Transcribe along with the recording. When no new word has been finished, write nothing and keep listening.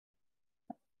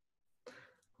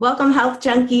Welcome, health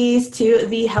junkies, to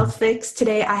the Health Fix.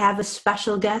 Today, I have a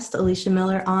special guest, Elicia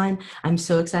Miller, on. I'm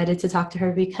so excited to talk to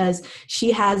her because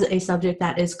she has a subject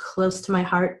that is close to my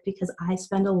heart because I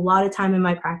spend a lot of time in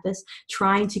my practice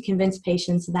trying to convince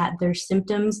patients that their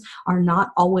symptoms are not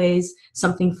always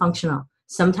something functional.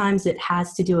 Sometimes it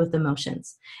has to do with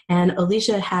emotions. And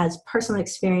Elicia has personal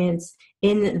experience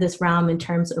in this realm in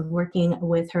terms of working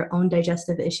with her own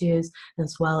digestive issues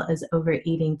as well as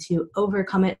overeating to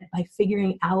overcome it by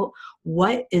figuring out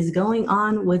what is going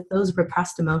on with those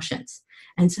repressed emotions.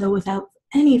 And so without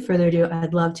any further ado,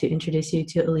 I'd love to introduce you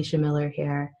to Elicia Miller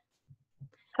here.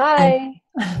 Hi.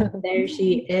 There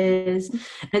she is.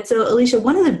 And so, Elicia,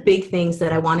 one of the big things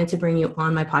that I wanted to bring you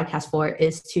on my podcast for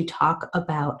is to talk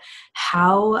about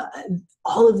how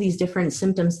all of these different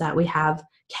symptoms that we have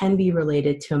can be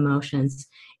related to emotions,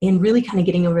 and really kind of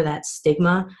getting over that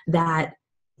stigma that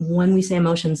when we say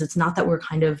emotions, it's not that we're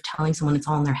kind of telling someone it's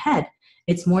all in their head.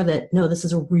 It's more that, no, this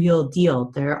is a real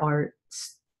deal. There are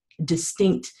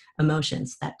distinct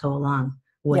emotions that go along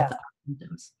with the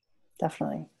symptoms.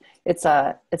 Definitely. It's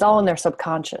all in their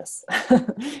subconscious,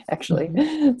 actually.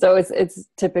 Mm-hmm. So it's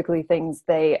typically things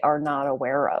they are not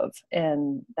aware of.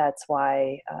 And that's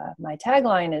why my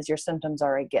tagline is your symptoms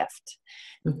are a gift,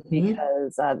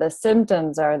 because the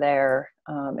symptoms are there.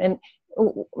 And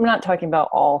we're not talking about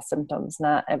all symptoms,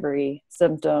 not every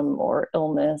symptom or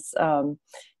illness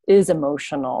is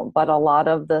emotional, but a lot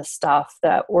of the stuff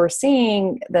that we're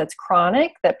seeing that's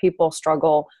chronic, that people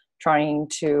struggle trying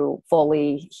to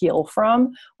fully heal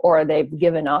from, or they've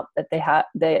given up that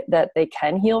they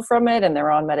can heal from it, and they're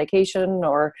on medication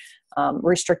or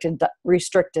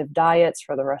restrictive diets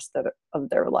for the rest of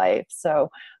their life. So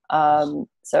the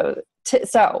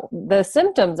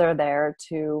symptoms are there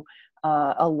to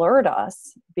alert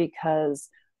us because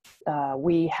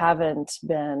we haven't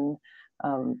been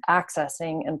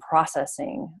accessing and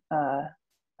processing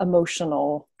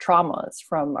emotional traumas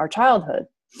from our childhood.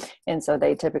 And so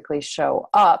they typically show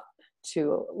up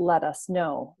to let us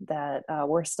know that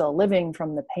we're still living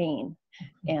from the pain,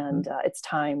 and it's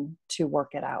time to work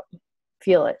it out,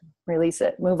 feel it, release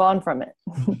it, move on from it.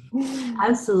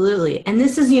 Absolutely. And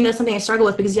this is, something I struggle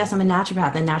with because, yes, I'm a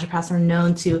naturopath, and naturopaths are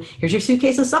known to, here's your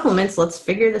suitcase of supplements, let's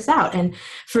figure this out. And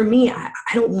for me, I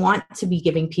don't want to be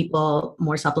giving people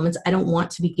more supplements. I don't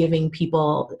want to be giving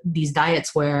people these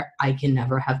diets where I can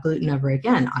never have gluten ever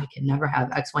again. I can never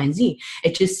have X, Y, and Z.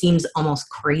 It just seems almost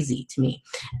crazy to me.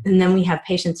 And then we have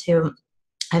patients who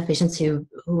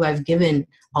I've given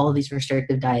all of these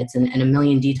restrictive diets and a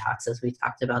million detoxes. We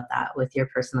talked about that with your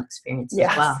personal experience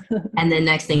as well. And then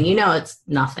next thing you know, it's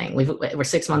nothing. We're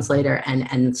 6 months later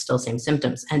and still same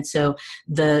symptoms. And so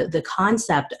the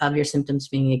concept of your symptoms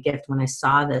being a gift, when I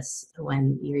saw this,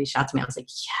 when you reached out to me, I was like,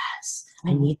 yes,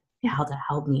 I need how to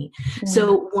help me.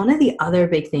 So one of the other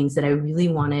big things that I really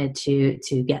wanted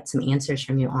to get some answers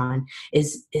from you on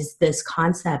is this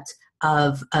concept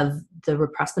of the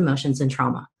repressed emotions and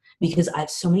trauma. Because I have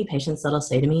so many patients that'll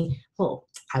say to me, well,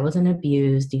 I wasn't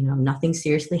abused, nothing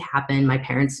seriously happened. My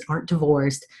parents aren't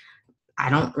divorced.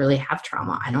 I don't really have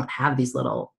trauma. I don't have these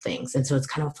little things. And so it's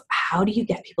kind of, how do you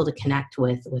get people to connect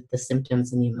with the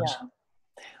symptoms and the emotion?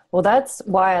 Yeah. Well, that's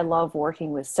why I love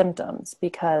working with symptoms,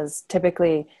 because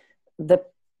typically the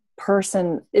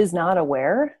person is not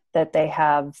aware that they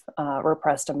have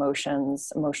repressed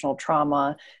emotions, emotional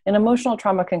trauma, and emotional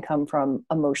trauma can come from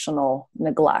emotional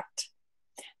neglect.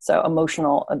 So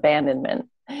emotional abandonment.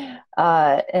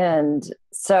 And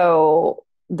so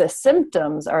the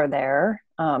symptoms are there.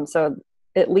 So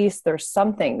at least there's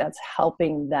something that's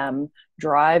helping them,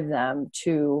 drive them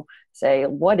to say,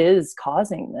 what is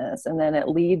causing this? And then it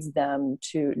leads them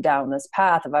down this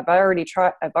path of, I've already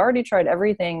tried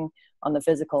everything on the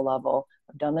physical level.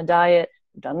 I've done the diet,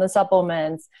 I've done the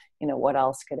supplements, what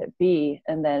else could it be?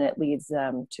 And then it leads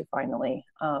them to finally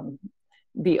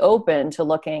be open to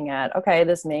looking at, okay,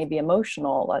 this may be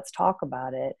emotional. Let's talk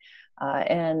about it.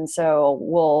 And so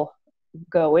we'll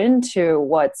go into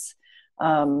what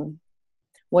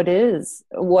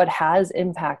has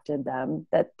impacted them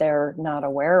that they're not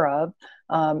aware of.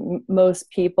 Most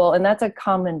people, and that's a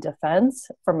common defense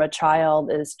from a child,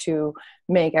 is to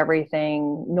make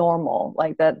everything normal.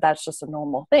 Like that's just a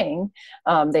normal thing.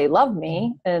 They love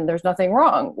me and there's nothing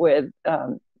wrong with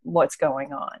what's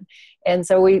going on. And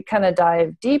so we kind of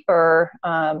dive deeper.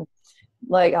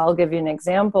 Like I'll give you an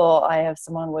example. I have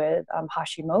someone with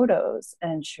Hashimoto's,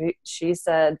 and she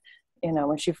said,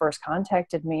 when she first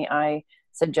contacted me, I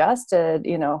suggested,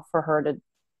 for her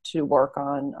to work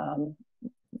on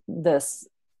this,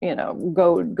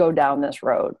 go down this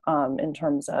road in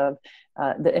terms of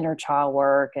the inner child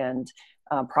work and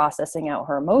processing out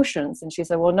her emotions. And she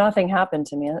said, well, nothing happened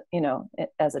to me. You know,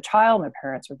 as a child, my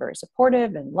parents were very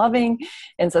supportive and loving.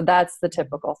 And so that's the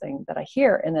typical thing that I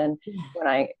hear. And then when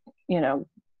I, you know,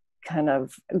 kind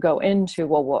of go into,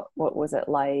 well, what was it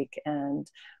like? And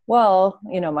well,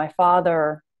 you know, my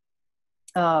father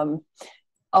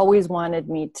always wanted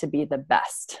me to be the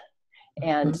best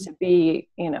and to be,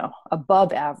 you know,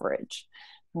 above average.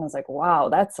 And I was like, wow,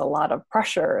 that's a lot of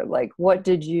pressure. Like, what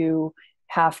did you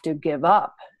have to give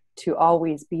up to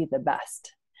always be the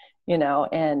best? You know,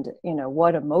 and, you know,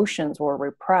 what emotions were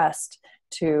repressed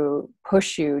to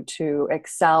push you to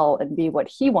excel and be what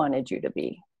he wanted you to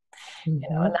be? You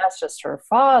know, and that's just her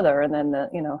father. And then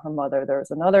you know, her mother, there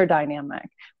was another dynamic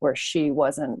where she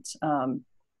wasn't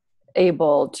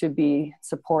able to be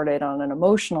supported on an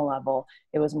emotional level.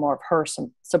 It was more of her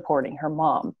supporting her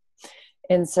mom.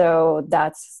 And so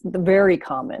that's very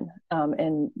common.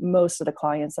 And most of the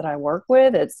clients that I work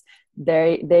with, it's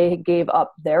they gave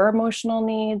up their emotional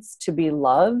needs to be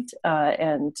loved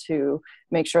and to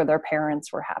make sure their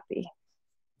parents were happy.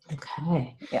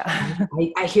 Okay. Yeah.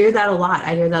 I hear that a lot.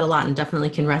 I hear that a lot, and definitely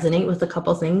can resonate with a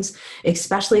couple things,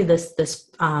 especially this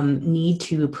need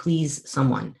to please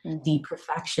someone, the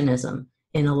perfectionism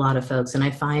in a lot of folks. And I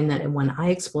find that when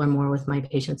I explore more with my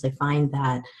patients, I find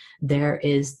that there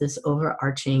is this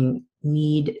overarching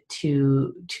need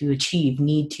to achieve,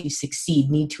 need to succeed,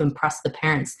 need to impress the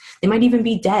parents. They might even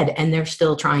be dead and they're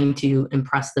still trying to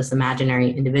impress this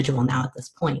imaginary individual now at this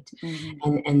point.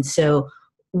 And so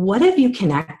what have you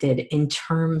connected in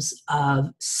terms of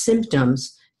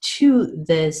symptoms to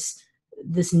this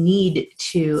need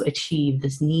to achieve,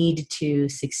 this need to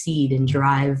succeed and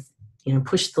drive, you know,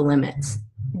 push the limits?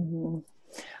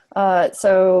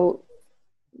 So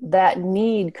that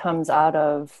need comes out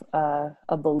of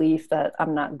a belief that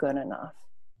I'm not good enough.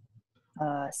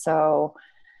 So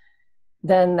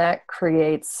then that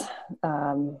creates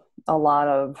a lot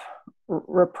of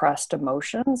repressed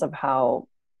emotions of how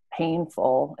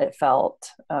painful it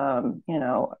felt, you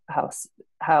know, how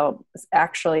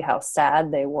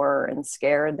sad they were and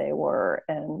scared they were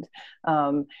and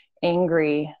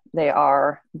angry they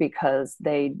are because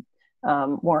they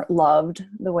weren't loved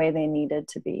the way they needed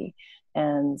to be.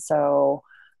 And so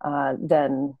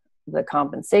then the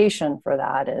compensation for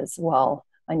that is, well,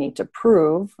 I need to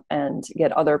prove and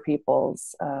get other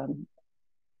people's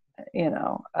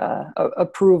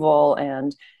approval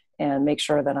and make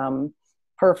sure that I'm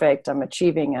perfect, I'm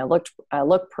achieving, I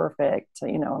look perfect,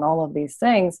 you know, and all of these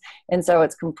things. And so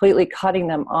it's completely cutting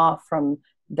them off from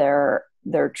their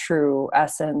true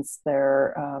essence,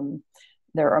 their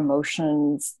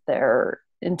emotions, their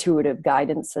intuitive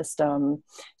guidance system.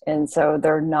 And so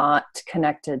they're not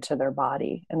connected to their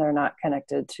body, and they're not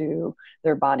connected to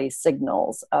their body's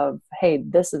signals of, hey,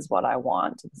 this is what I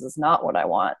want, this is not what I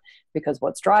want, because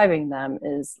what's driving them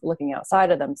is looking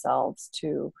outside of themselves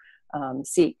to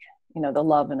seek, you know, the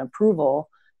love and approval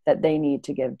that they need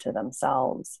to give to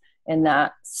themselves. And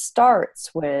that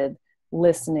starts with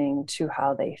listening to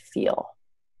how they feel.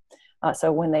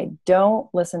 So when they don't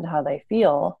listen to how they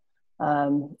feel,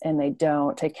 and they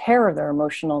don't take care of their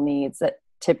emotional needs, that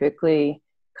typically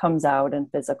comes out in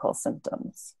physical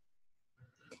symptoms.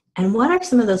 And what are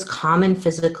some of those common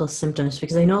physical symptoms?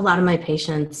 Because I know a lot of my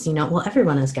patients, you know, well,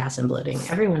 everyone has gas and bloating.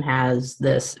 Everyone has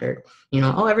this, or, you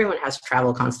know, everyone has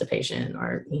travel constipation,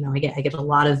 or, you know, I get a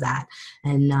lot of that.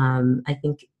 And I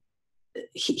think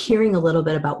hearing a little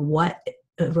bit about what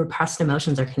repressed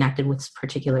emotions are connected with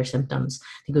particular symptoms, I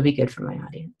think would be good for my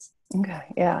audience. Okay.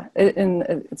 Yeah. And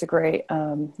it's a great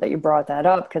that you brought that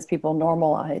up, because people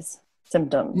normalize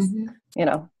symptoms, you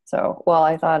know, so, well,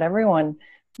 I thought everyone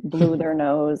blew their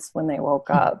nose when they woke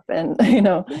up, and, you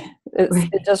know,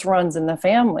 it just runs in the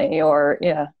family, or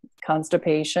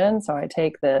constipation. So I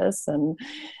take this. And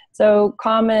so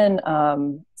common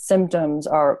symptoms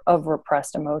are of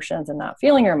repressed emotions and not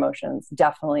feeling your emotions.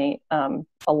 Definitely a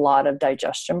lot of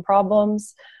digestion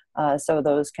problems. So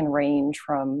those can range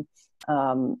from,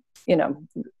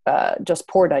 just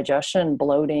poor digestion,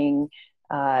 bloating,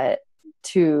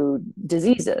 to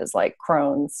diseases like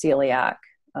Crohn's, celiac,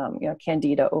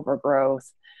 candida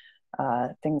overgrowth,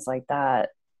 things like that.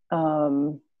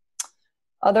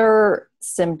 Other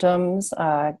symptoms,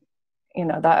 that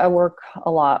I work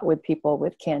a lot with people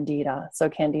with candida. So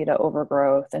candida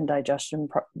overgrowth and digestion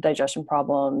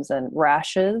problems and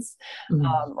rashes.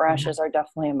 Rashes are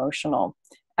definitely emotional.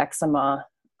 Eczema,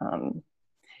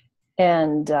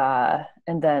 and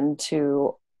then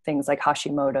to things like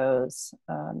Hashimoto's,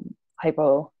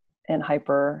 hypo and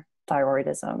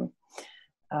hyperthyroidism.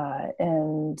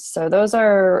 And so those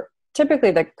are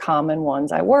typically the common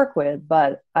ones I work with,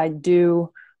 but I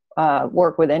do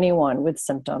work with anyone with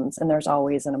symptoms, and there's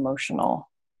always an emotional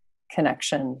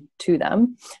connection to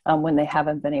them when they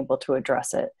haven't been able to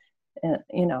address it,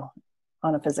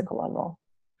 on a physical level.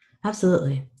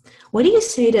 Absolutely. What do you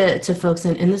say to folks,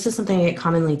 and this is something I get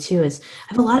commonly too, is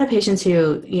I have a lot of patients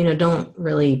who, don't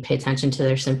really pay attention to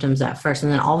their symptoms at first.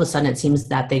 And then all of a sudden it seems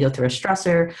that they go through a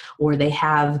stressor, or they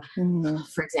have,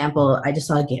 for example, I just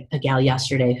saw a gal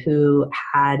yesterday who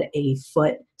had a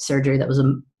foot surgery that was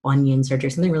a bunion surgery,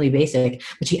 something really basic,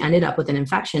 but she ended up with an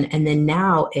infection. And then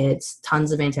now it's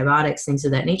tons of antibiotics, things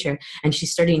of that nature. And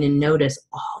she's starting to notice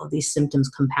all of these symptoms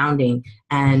compounding,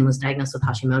 and was diagnosed with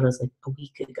Hashimoto's like a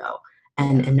week ago,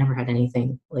 and never had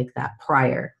anything like that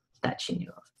prior that she knew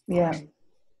of.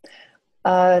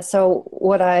 Yeah. So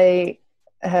what I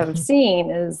have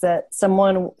seen is that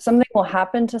something will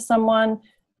happen to someone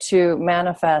to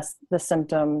manifest the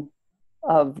symptom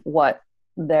of what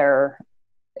they're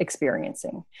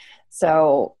experiencing.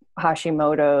 So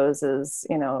Hashimoto's is,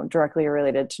 directly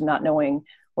related to not knowing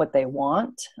what they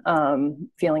want,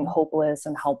 feeling hopeless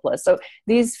and helpless. So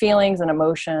these feelings and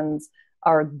emotions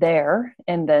are there.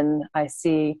 And then I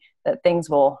see that things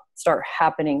will start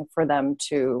happening for them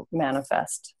to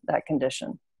manifest that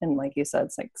condition. And like you said,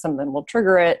 it's like something will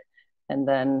trigger it. And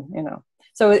then,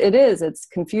 so it's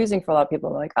confusing for a lot of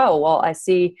people. They're like, oh, well, I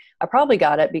probably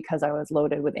got it because I was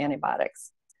loaded with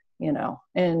antibiotics,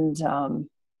 and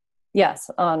yes,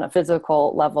 on a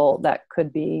physical level that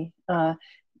could be,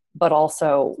 but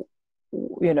also,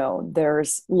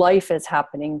 there's life is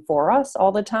happening for us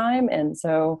all the time. And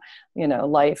so,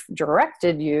 life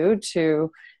directed you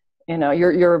to,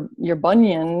 your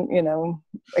bunion,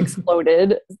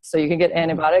 exploded so you can get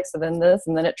antibiotics. So then this,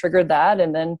 and then it triggered that.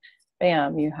 And then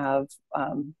bam, you have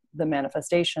the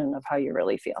manifestation of how you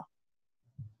really feel.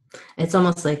 It's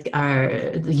almost like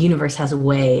the universe has a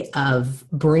way of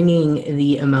bringing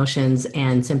the emotions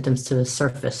and symptoms to the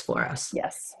surface for us.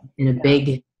 Yes. In a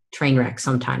big train wreck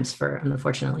sometimes,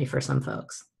 unfortunately for some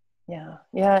folks. Yeah.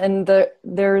 Yeah. And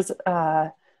there's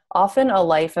often a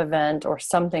life event or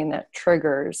something that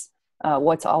triggers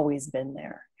what's always been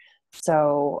there.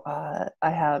 So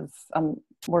I'm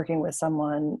working with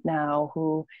someone now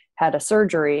who had a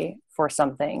surgery for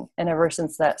something. And ever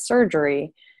since that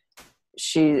surgery,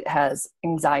 she has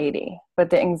anxiety, but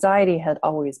the anxiety had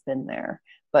always been there.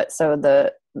 So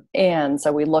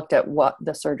we looked at what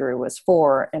the surgery was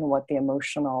for and what the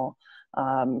emotional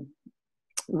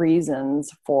reasons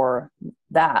for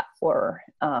that were,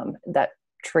 that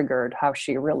triggered how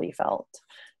she really felt.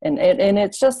 And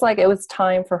it's just like, it was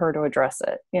time for her to address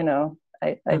it.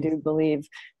 I do believe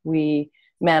we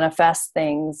manifest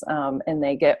things, and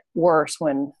they get worse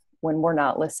when we're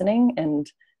not listening, and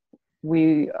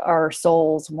our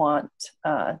souls want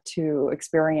to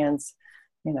experience,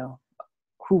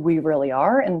 who we really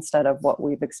are instead of what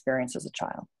we've experienced as a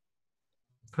child.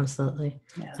 Absolutely.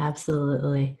 Yeah.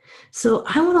 Absolutely. So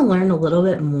I want to learn a little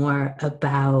bit more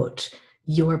about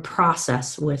your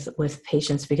process with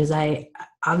patients, because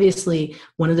obviously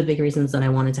one of the big reasons that I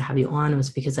wanted to have you on was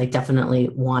because I definitely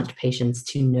want patients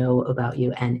to know about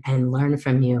you and learn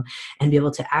from you and be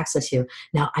able to access you.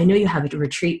 Now, I know you have a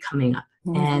retreat coming up,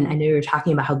 and I know you were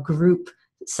talking about how group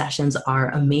sessions are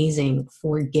amazing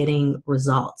for getting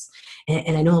results.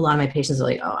 And I know a lot of my patients are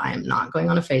like, oh, I'm not going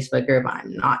on a Facebook group.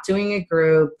 I'm not doing a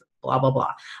group, blah, blah,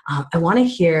 blah. I want to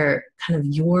hear kind of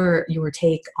your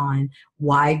take on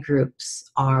why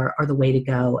groups are the way to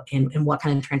go, and what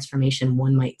kind of transformation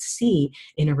one might see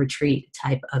in a retreat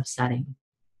type of setting.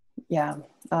 Yeah.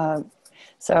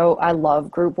 So I love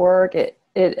group work.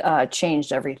 It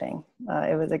changed everything.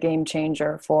 It was a game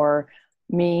changer for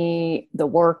me, the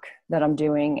work that I'm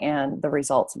doing and the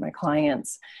results my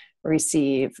clients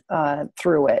receive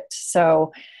through it.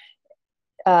 So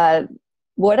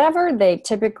whatever they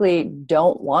typically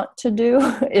don't want to do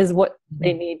is what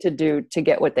they need to do to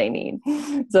get what they need.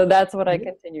 So that's what I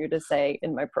continue to say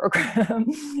in my program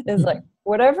is like,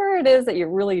 whatever it is that you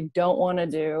really don't want to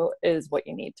do is what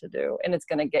you need to do. And it's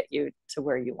going to get you to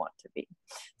where you want to be.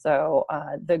 So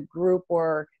the group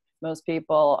work, most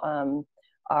people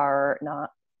are not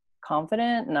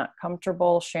confident, not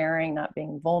comfortable sharing, not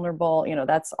being vulnerable.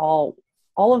 That's all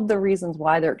of the reasons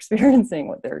why they're experiencing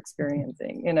what they're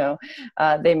experiencing.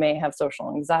 They may have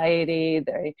social anxiety.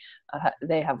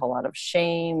 They have a lot of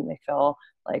shame. They feel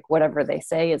like whatever they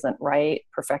say isn't right,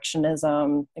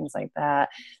 perfectionism, things like that.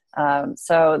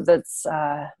 So that's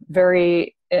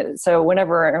so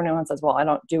whenever anyone says, well, I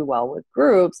don't do well with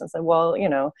groups, I say, well,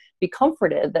 be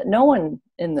comforted that no one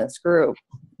in this group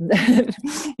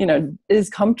is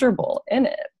comfortable in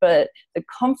it, but the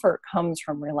comfort comes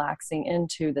from relaxing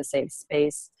into the safe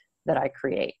space that I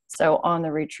create. So on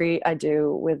the retreat, I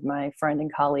do with my friend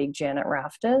and colleague, Janet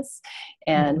Raftis,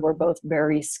 and we're both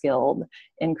very skilled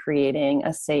in creating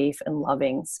a safe and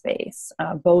loving space.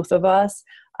 Both of us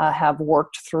have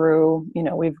worked through,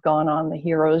 we've gone on the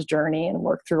hero's journey and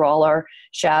worked through all our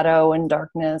shadow and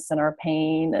darkness and our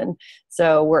pain. And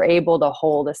so we're able to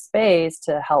hold a space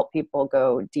to help people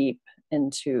go deep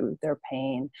into their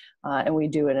pain. And we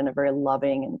do it in a very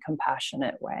loving and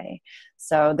compassionate way.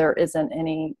 So there isn't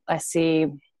any, I see,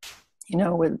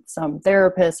 with some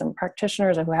therapists and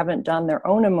practitioners who haven't done their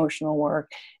own emotional work,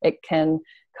 it can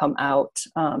come out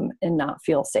and not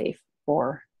feel safe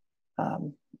for,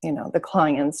 the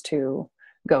clients to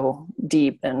go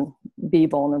deep and be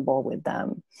vulnerable with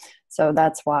them. So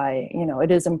that's why,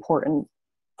 it is important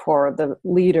for the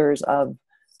leaders of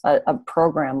a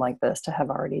program like this to have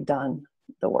already done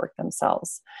the work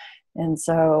themselves. And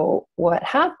so what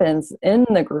happens in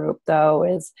the group, though,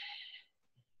 is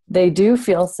they do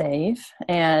feel safe,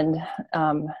 and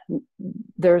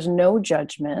there's no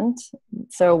judgment.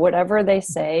 So whatever they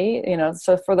say,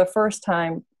 so for the first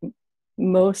time,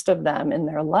 most of them in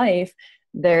their life,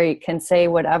 they can say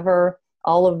whatever,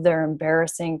 all of their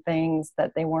embarrassing things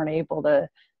that they weren't able to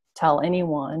tell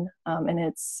anyone. And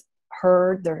it's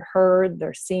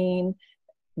they're seen,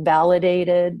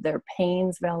 validated, their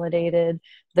pains validated.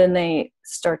 Then they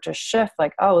start to shift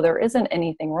like, oh, there isn't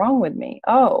anything wrong with me.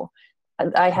 Oh,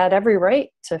 I had every right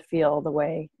to feel the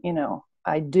way,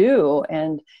 I do.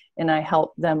 And I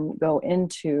help them go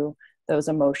into those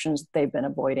emotions they've been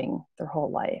avoiding their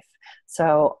whole life.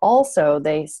 So also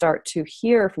they start to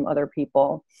hear from other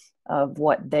people of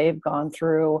what they've gone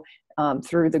through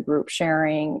the group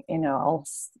sharing.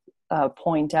 I'll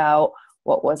point out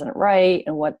what wasn't right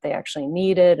and what they actually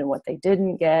needed and what they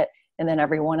didn't get. And then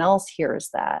everyone else hears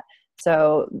that.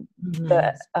 So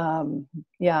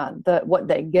what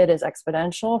they get is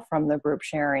exponential from the group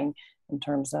sharing in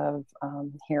terms of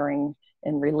hearing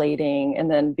and relating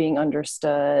and then being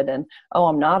understood and, oh,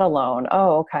 I'm not alone.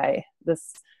 Oh, okay.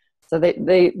 So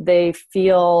they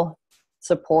feel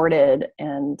supported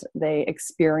and they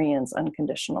experience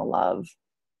unconditional love,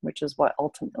 which is what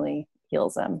ultimately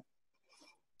heals them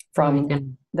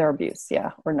from their abuse,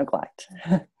 or neglect.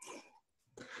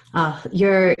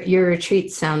 Your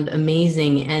retreats sound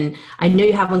amazing, and I know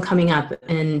you have one coming up.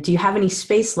 And do you have any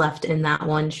space left in that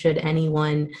one? Should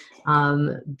anyone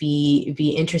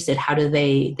be interested? How do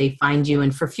they find you?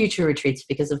 And for future retreats,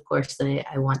 because of course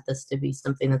I want this to be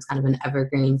something that's kind of an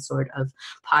evergreen sort of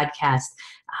podcast.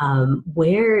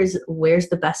 Where's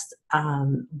the best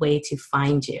way to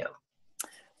find you?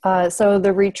 So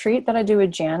the retreat that I do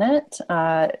with Janet,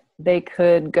 they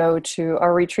could go to,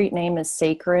 our retreat name is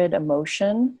Sacred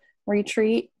Emotion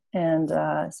Retreat. And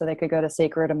so they could go to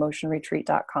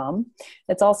sacredemotionretreat.com.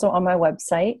 It's also on my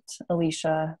website,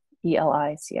 Elicia,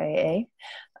 Elicia,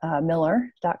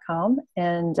 Miller.com.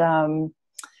 And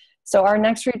so our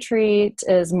next retreat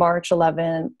is March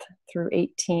 11th through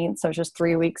 18th. So it's just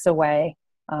 3 weeks away.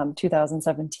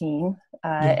 2017,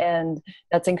 and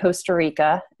that's in Costa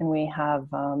Rica. And we have,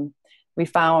 we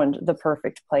found the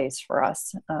perfect place for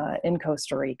us in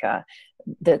Costa Rica.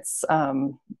 That's,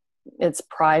 it's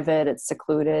private, it's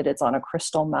secluded, it's on a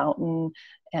crystal mountain,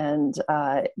 and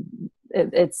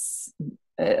it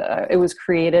was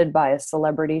created by a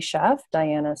celebrity chef,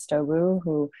 Diana Stobu,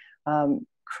 who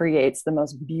creates the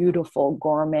most beautiful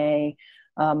gourmet,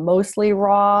 mostly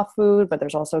raw food, but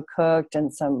there's also cooked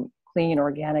and some clean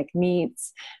organic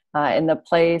meats. In the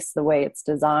place, the way it's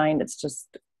designed, it's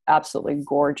just absolutely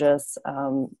gorgeous,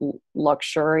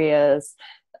 luxurious,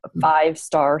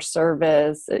 5-star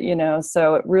service,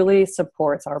 so it really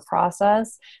supports our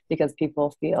process because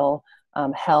people feel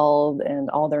held and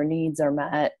all their needs are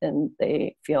met, and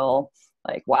they feel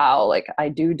like, wow, like I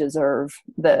do deserve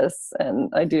this,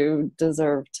 and I do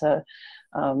deserve to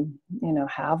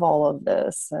have all of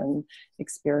this and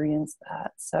experience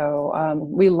that. So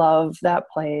we love that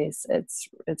place.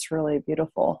 It's really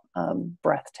beautiful,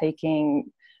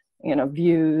 breathtaking,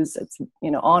 views. It's,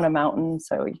 on a mountain,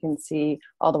 so you can see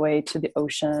all the way to the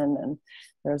ocean, and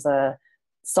there's a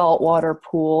saltwater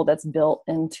pool that's built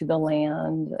into the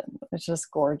land. And it's just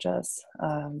gorgeous.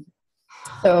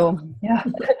 So yeah.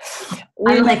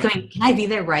 I'm like going, can I be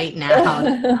there right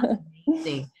now?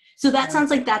 Amazing. So that sounds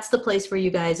like that's the place where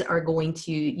you two are going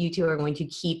to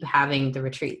keep having the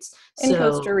retreats. In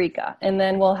Costa Rica. And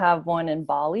then we'll have one in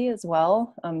Bali as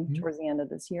well, towards the end of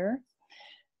this year.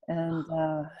 And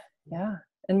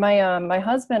and my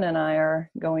husband and I are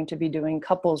going to be doing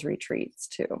couples retreats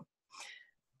too.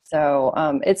 So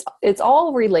it's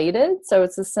all related. So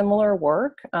it's a similar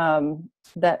work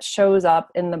that shows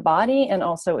up in the body and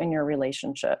also in your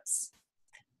relationships.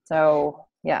 So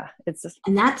yeah, it's just,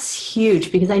 and that's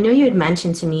huge, because I know you had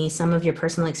mentioned to me some of your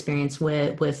personal experience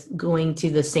with going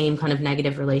to the same kind of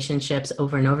negative relationships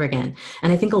over and over again.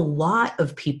 And I think a lot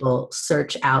of people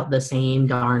search out the same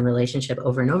darn relationship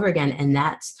over and over again. And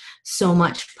that's so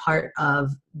much part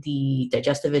of the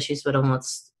digestive issues, but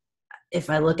almost, if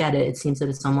I look at it, it seems that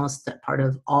it's almost part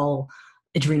of all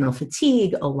adrenal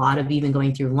fatigue, a lot of even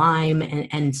going through Lyme,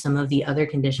 and some of the other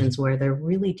conditions where they're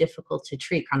really difficult to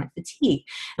treat, chronic fatigue.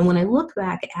 And when I look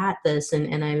back at this,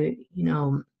 and I,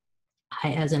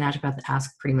 I, as a naturopath,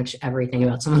 ask pretty much everything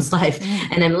about someone's life,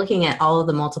 and I'm looking at all of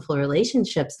the multiple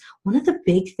relationships, one of the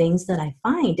big things that I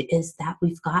find is that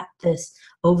we've got this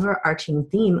overarching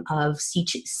theme of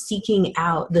seeking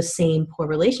out the same poor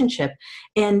relationship.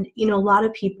 And, a lot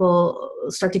of people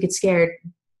start to get scared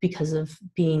because of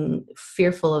being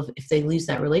fearful of, if they lose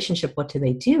that relationship, what do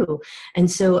they do? And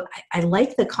so I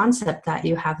like the concept that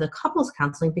you have the couples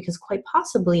counseling, because quite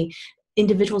possibly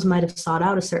individuals might have sought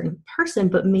out a certain person,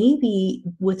 but maybe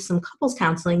with some couples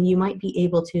counseling, you might be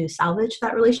able to salvage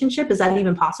that relationship. Is that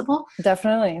even possible?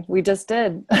 definitely. We just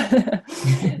did.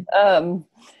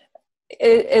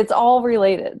 It's all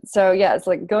related. So yeah, it's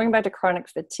like going back to chronic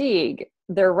fatigue,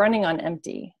 they're running on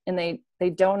empty, and they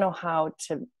don't know how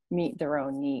to meet their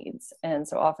own needs. And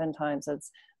so oftentimes it's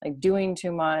like doing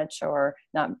too much, or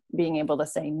not being able to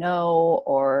say no,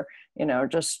 or,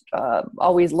 just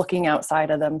always looking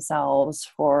outside of themselves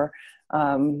for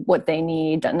what they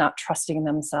need, not trusting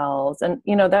themselves. And,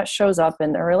 that shows up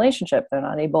in their relationship. They're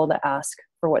not able to ask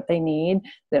for what they need.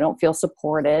 They don't feel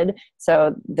supported.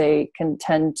 So they can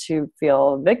tend to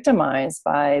feel victimized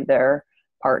by their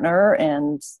partner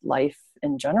and life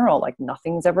in general. Like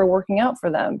nothing's ever working out for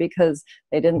them because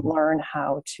they didn't learn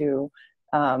how to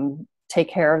take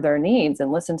care of their needs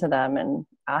and listen to them and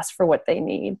ask for what they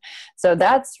need. So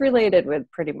that's related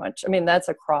with pretty much, that's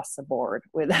across the board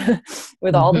with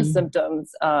with all the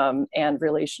symptoms and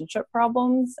relationship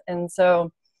problems. And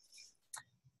so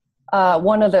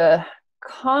one of the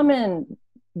common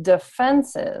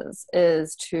defenses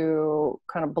is to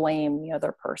kind of blame the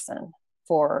other person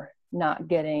for not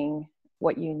getting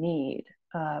what you need,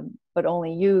 but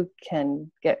only you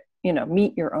can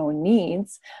meet your own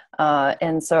needs.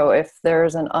 And so if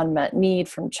there's an unmet need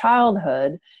from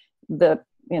childhood,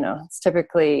 it's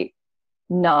typically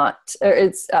not,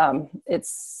 it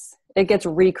gets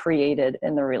recreated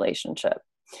in the relationship.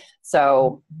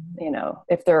 So,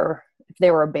 if they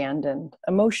were abandoned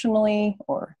emotionally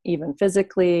or even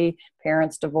physically,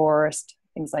 parents divorced,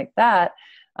 things like that,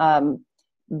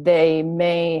 they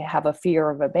may have a fear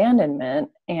of abandonment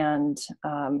and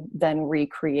then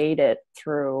recreate it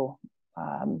through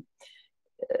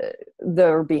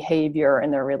their behavior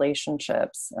and their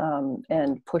relationships,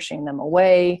 and pushing them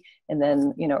away. And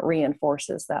then, it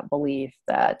reinforces that belief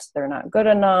that they're not good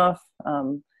enough.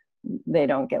 They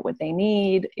don't get what they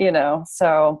need,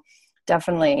 so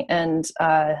definitely. And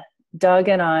Doug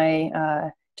and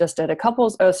I just did a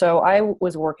couples. So I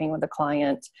was working with a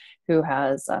client who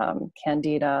has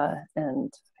candida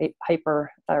and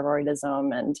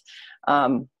hyperthyroidism,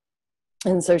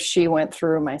 and so she went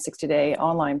through my 60-day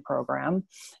online program,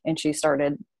 and she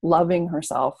started loving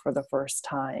herself for the first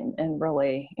time, and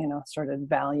really, started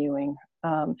valuing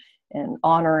and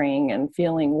honoring and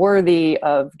feeling worthy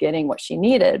of getting what she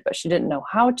needed, but she didn't know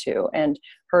how to. And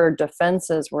her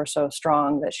defenses were so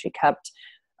strong that she kept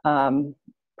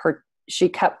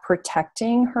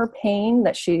protecting her pain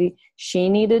that she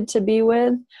needed to be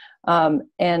with.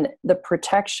 And the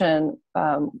protection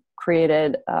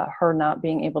created her not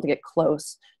being able to get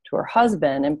close to her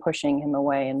husband and pushing him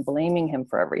away and blaming him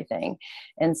for everything.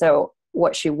 And so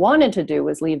what she wanted to do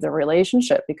was leave the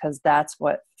relationship because that's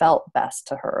what felt best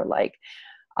to her. Like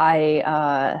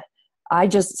so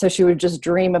she would just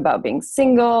dream about being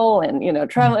single and,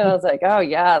 traveling. And I was like, oh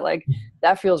yeah, like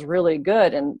that feels really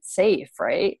good and safe,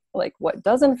 right? Like what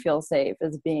doesn't feel safe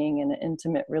is being in an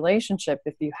intimate relationship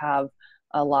if you have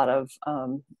a lot of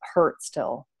hurt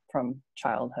still from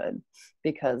childhood,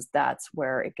 because that's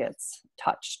where it gets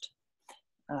touched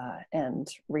and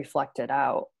reflected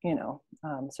out,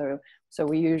 so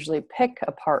we usually pick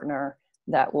a partner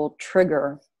that will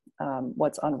trigger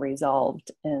what's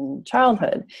unresolved in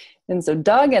childhood. And so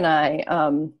Doug and I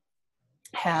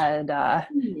had,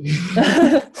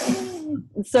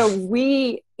 so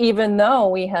even though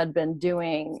we had been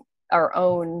doing our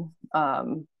own,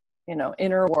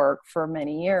 inner work for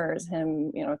many years,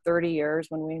 him, 30 years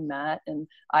when we met, and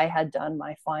I had done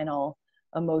my final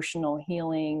emotional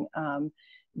healing,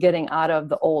 getting out of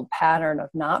the old pattern of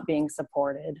not being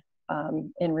supported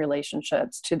in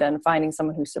relationships to then finding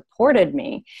someone who supported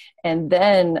me. And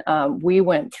then we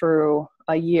went through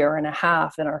a year and a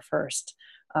half in our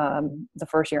the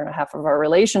first year and a half of our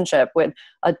relationship with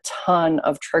a ton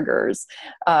of triggers.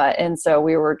 And so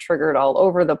we were triggered all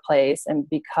over the place. And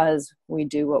because we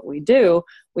do what we do,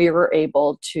 we were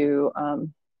able to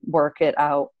work it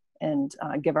out and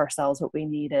give ourselves what we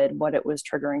needed, what it was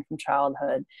triggering from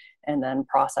childhood, and then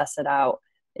process it out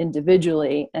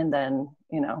individually, and then,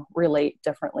 relate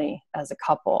differently as a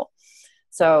couple.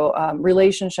 So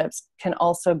relationships can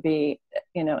also be,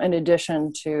 in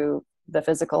addition to the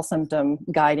physical symptom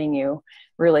guiding you,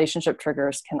 relationship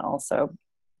triggers can also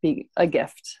be a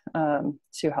gift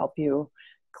to help you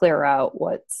clear out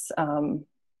what's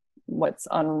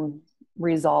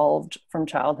unresolved from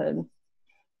childhood.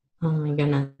 Oh my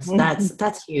goodness.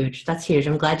 That's huge. That's huge.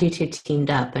 I'm glad you two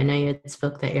teamed up. I know you had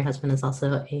spoke that your husband is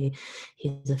also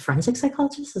he's a forensic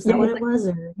psychologist. Is that what it was?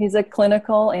 Or? He's a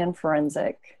clinical and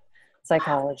forensic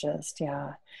psychologist.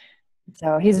 Yeah.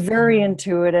 So he's very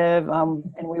intuitive,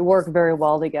 and we work very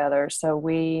well together. So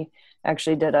we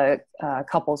actually did a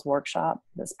couples workshop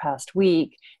this past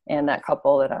week, and that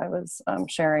couple that I was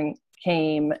sharing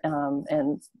came,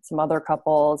 and some other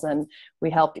couples, and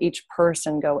we helped each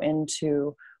person go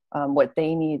into what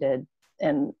they needed,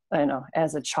 and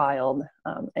as a child,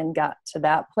 and got to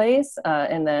that place,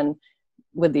 and then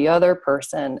with the other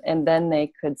person, and then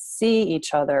they could see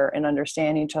each other and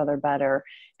understand each other better,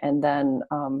 and then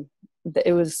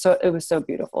it was so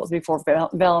beautiful. It was before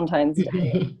Valentine's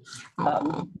Day.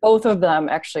 Both of them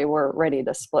actually were ready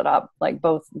to split up, like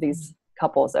both these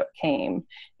couples that came,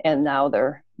 and now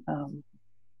they're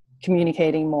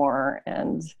communicating more,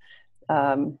 and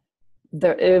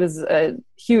it was a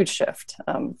huge shift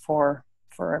for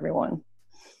everyone.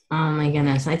 Oh my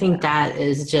goodness. I think that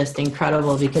is just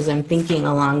incredible, because I'm thinking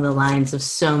along the lines of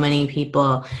so many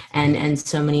people and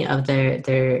so many of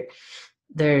their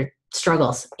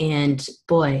struggles. And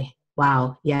boy,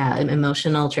 wow. Yeah.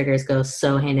 Emotional triggers go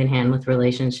so hand in hand with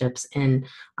relationships and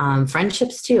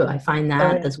friendships too. I find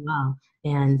that as well.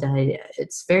 And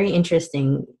it's very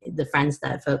interesting, the friends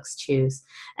that folks choose.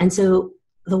 And so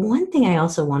the one thing I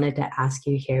also wanted to ask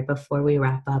you here before we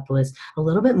wrap up was a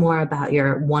little bit more about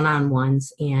your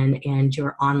one-on-ones and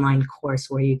your online course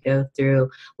where you go through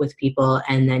with people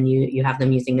and then you have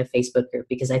them using a Facebook group,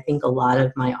 because I think a lot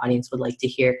of my audience would like to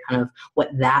hear kind of what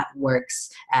that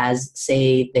works as,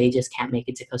 say they just can't make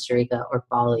it to Costa Rica or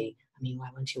Bali. I mean, why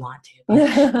wouldn't you want to?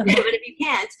 But if you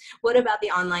can't, what about the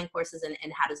online courses and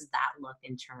how does that look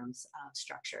in terms of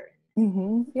structure?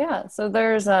 Mm-hmm. Yeah. So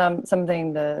there's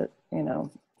something to,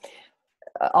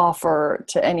 offer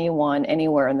to anyone,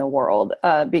 anywhere in the world,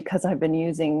 because I've been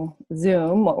using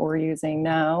Zoom, what we're using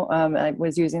now. I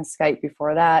was using Skype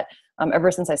before that,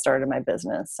 ever since I started my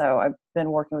business. So I've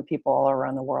been working with people all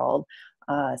around the world.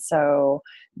 So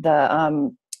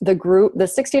the group, the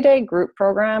 60-day group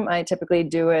program, I typically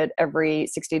do it every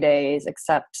 60 days,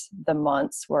 except the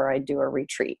months where I do a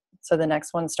retreat. So the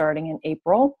next one's starting in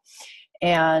April,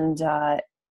 and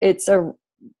it's a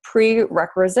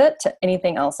prerequisite to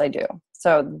anything else I do.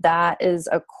 So that is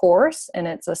a course, and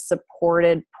it's a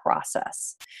supported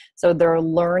process. So they're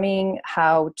learning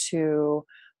how to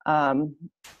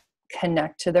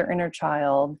connect to their inner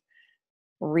child,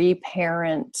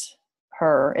 reparent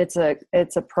her. It's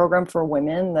a program for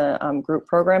women, the group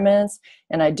program is,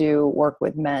 and I do work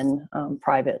with men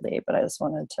privately, but I just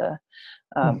wanted to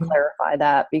clarify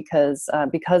that because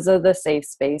of the safe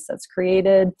space that's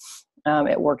created,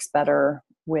 it works better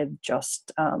with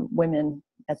just women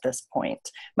at this point.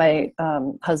 My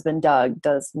husband, Doug,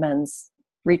 does men's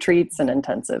retreats and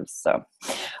intensives. So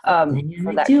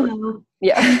for that group.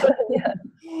 Yeah.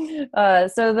 Yeah.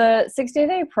 So the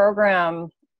 60-day program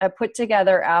I put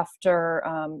together after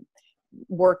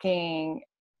working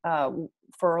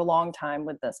for a long time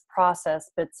with this process,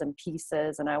 bits and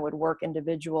pieces, and I would work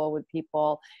individual with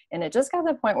people. And it just got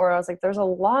to the point where I was like, there's a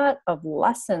lot of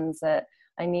lessons that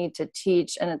I need to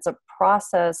teach. And it's a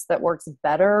process that works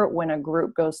better when a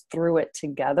group goes through it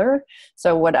together.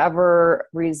 So whatever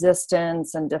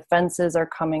resistance and defenses are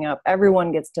coming up,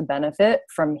 everyone gets to benefit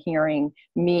from hearing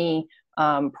me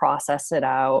process it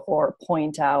out or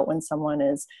point out when someone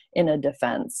is in a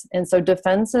defense. And so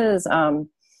defenses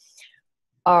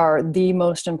are the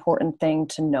most important thing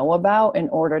to know about in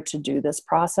order to do this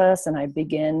process. And I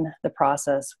begin the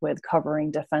process with covering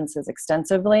defenses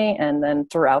extensively. And then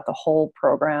throughout the whole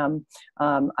program,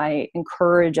 I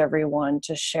encourage everyone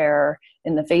to share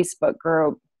in the Facebook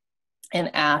group and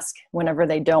ask whenever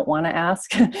they don't want to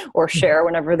ask, or share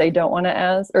whenever they don't want to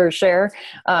ask or share,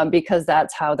 because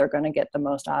that's how they're going to get the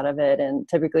most out of it. And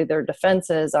typically their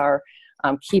defenses are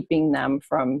keeping them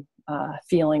from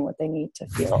feeling what they need to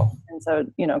feel. And so,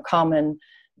 common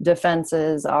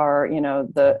defenses are,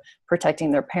 the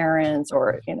protecting their parents,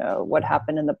 or, what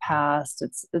happened in the past.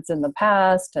 It's in the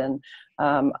past, and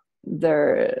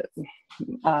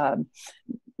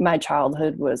my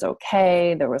childhood was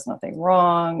okay. There was nothing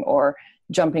wrong. Or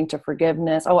jumping to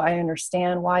forgiveness. Oh, I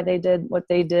understand why they did what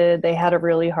they did. They had a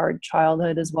really hard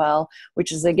childhood as well,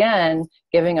 which is, again,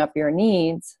 giving up your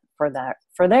needs for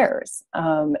theirs,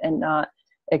 and not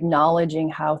acknowledging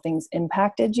how things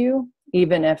impacted you,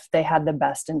 even if they had the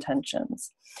best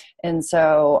intentions. And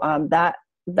so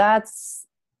that's,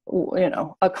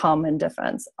 a common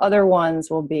defense. Other ones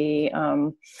will be,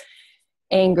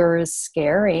 anger is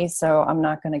scary, so I'm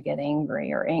not going to get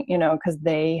angry, or, because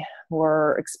they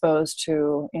were exposed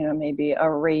to, maybe a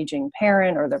raging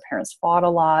parent, or their parents fought a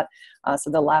lot. So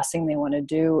the last thing they want to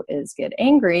do is get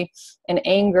angry. And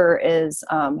anger is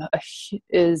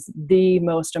the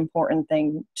most important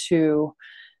thing to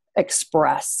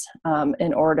express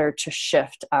in order to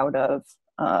shift out of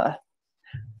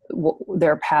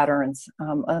their patterns.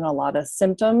 And a lot of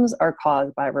symptoms are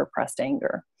caused by repressed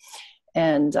anger.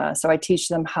 And so I teach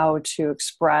them how to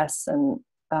express and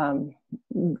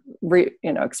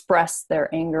express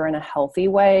their anger in a healthy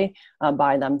way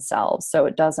by themselves, so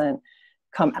it doesn't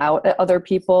come out at other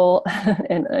people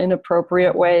in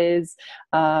inappropriate ways,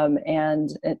 and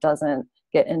it doesn't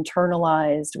get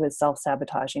internalized with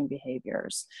self-sabotaging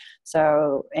behaviors.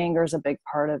 So anger is a big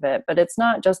part of it, but it's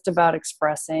not just about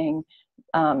expressing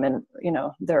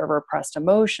their repressed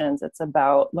emotions. It's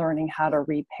about learning how to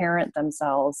reparent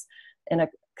themselves in a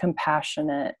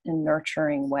compassionate and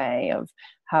nurturing way, of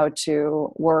how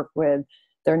to work with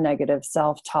their negative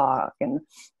self-talk and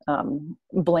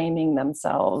blaming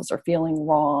themselves or feeling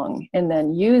wrong, and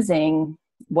then using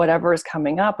whatever is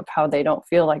coming up of how they don't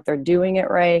feel like they're doing it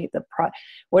right.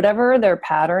 Whatever their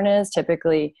pattern is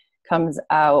typically comes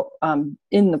out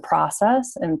in the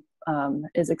process, and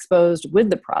is exposed with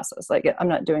the process. Like, I'm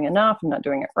not doing enough, I'm not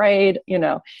doing it right,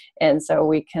 and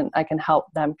so I can help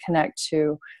them connect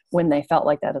to when they felt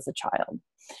like that as a child.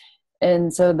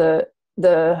 And so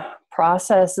the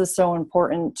process is so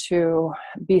important to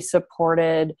be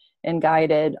supported and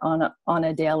guided on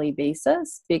a daily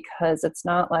basis, because it's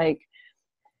not like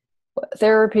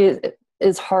therapy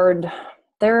is hard.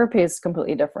 Therapy is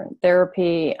completely different.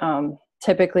 Therapy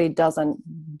typically doesn't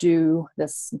do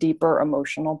this deeper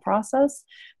emotional process,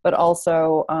 but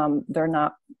also they're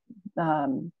not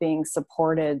being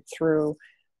supported through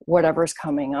whatever's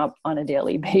coming up on a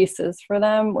daily basis for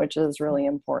them, which is really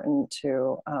important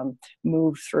to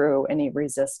move through any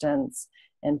resistance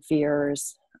and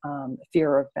fears,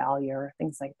 fear of failure,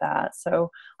 things like that.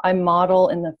 So I model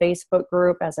in the Facebook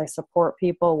group, as I support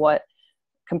people, what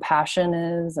compassion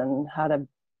is and how to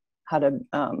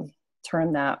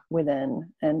turn that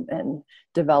within and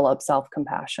develop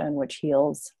self-compassion, which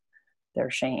heals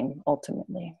their shame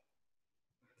ultimately.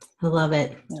 I love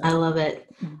it. Yeah. I love it.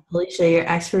 Elicia, your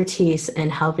expertise in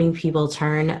helping people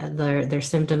turn their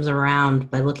symptoms around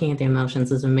by looking at the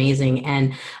emotions is amazing.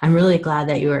 And I'm really glad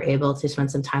that you were able to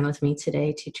spend some time with me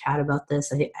today to chat about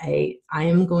this. I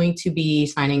am going to be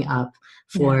signing up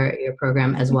for your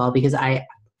program as well, because I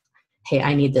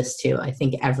need this too. I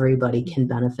think everybody can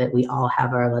benefit. We all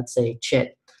have our, let's say,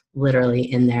 shit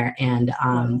literally in there, and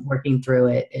working through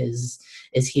it is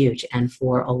huge. And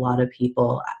for a lot of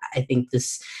people, I think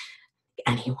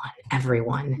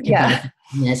everyone can benefit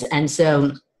from this. And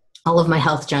so all of my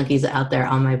health junkies out there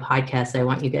on my podcast, I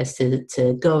want you guys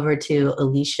to go over to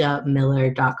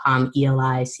eliciamiller.com,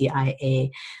 ELICIA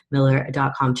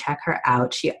Miller.com. Check her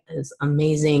out. She is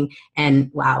amazing. And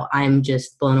wow, I'm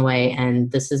just blown away. And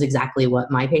this is exactly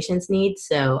what my patients need.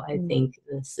 So I think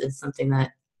this is something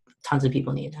that tons of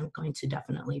people need. I'm going to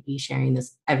definitely be sharing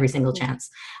this every single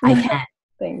chance I can.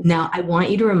 Thanks. Now, I want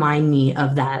you to remind me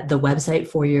of the website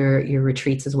for your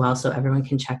retreats as well, so everyone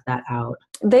can check that out.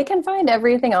 They can find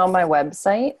everything on my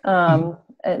website.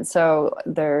 And so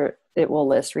it will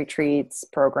list retreats,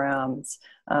 programs.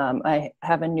 I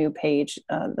have a new page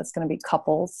that's going to be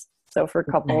couples. So for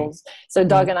couples, so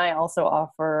Doug and I also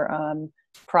offer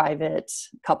private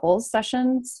couples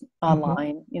sessions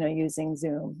online, using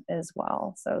Zoom as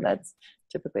well. So that's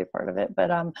typically part of it. But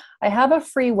I have a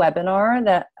free webinar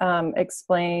that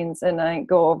explains, and I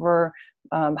go over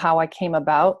how I came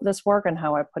about this work and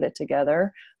how I put it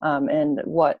together, and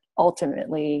what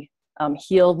ultimately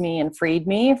healed me and freed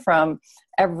me from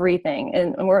everything.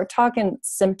 And we're talking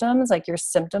symptoms, like your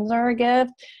symptoms are a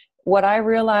gift. What I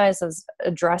realized is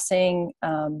addressing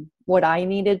what I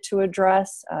needed to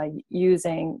address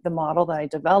using the model that I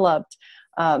developed.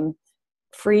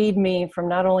 freed me from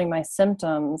not only my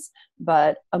symptoms,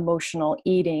 but emotional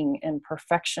eating and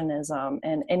perfectionism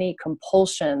and any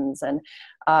compulsions and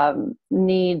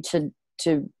need to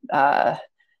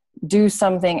do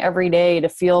something every day to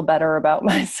feel better about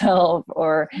myself.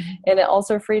 And it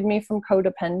also freed me from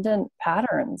codependent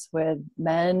patterns with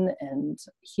men and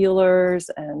healers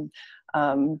and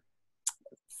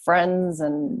friends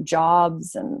and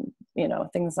jobs and,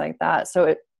 things like that.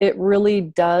 So it really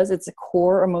does. It's a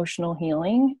core emotional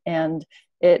healing, and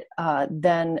it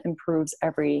then improves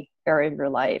every area of your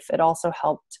life. It also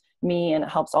helped me, and it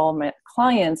helps all of my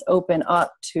clients open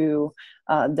up to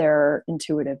their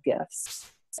intuitive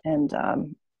gifts and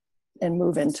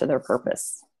move into their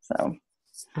purpose. So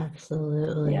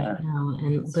absolutely. yeah. No,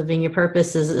 and living your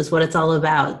purpose is what it's all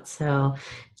about. So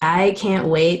I can't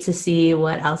wait to see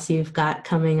what else you've got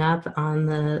coming up on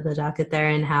the docket there,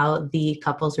 and how the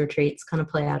couples retreats kind of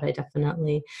play out. I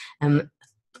definitely am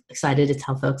excited to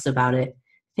tell folks about it.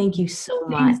 Thank you so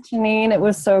much. Thanks, Janine. It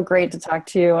was so great to talk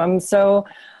to you. I'm so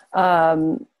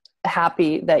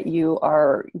happy that you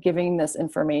are giving this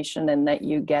information and that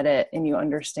you get it and you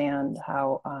understand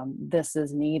how this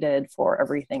is needed for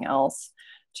everything else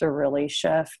to really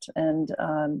shift. And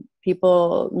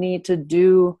people need to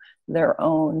do their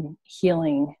own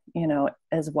healing,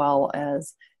 as well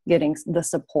as getting the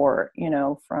support,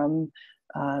 from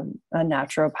a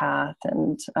naturopath.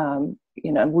 And,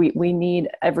 we need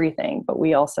everything, but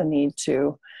we also need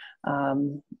to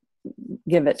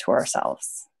give it to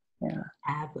ourselves. Yeah.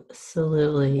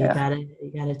 Absolutely. Yeah.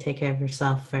 You gotta take care of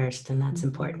yourself first, and that's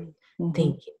important. Mm-hmm.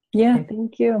 Thank you. Yeah.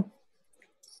 Thank you.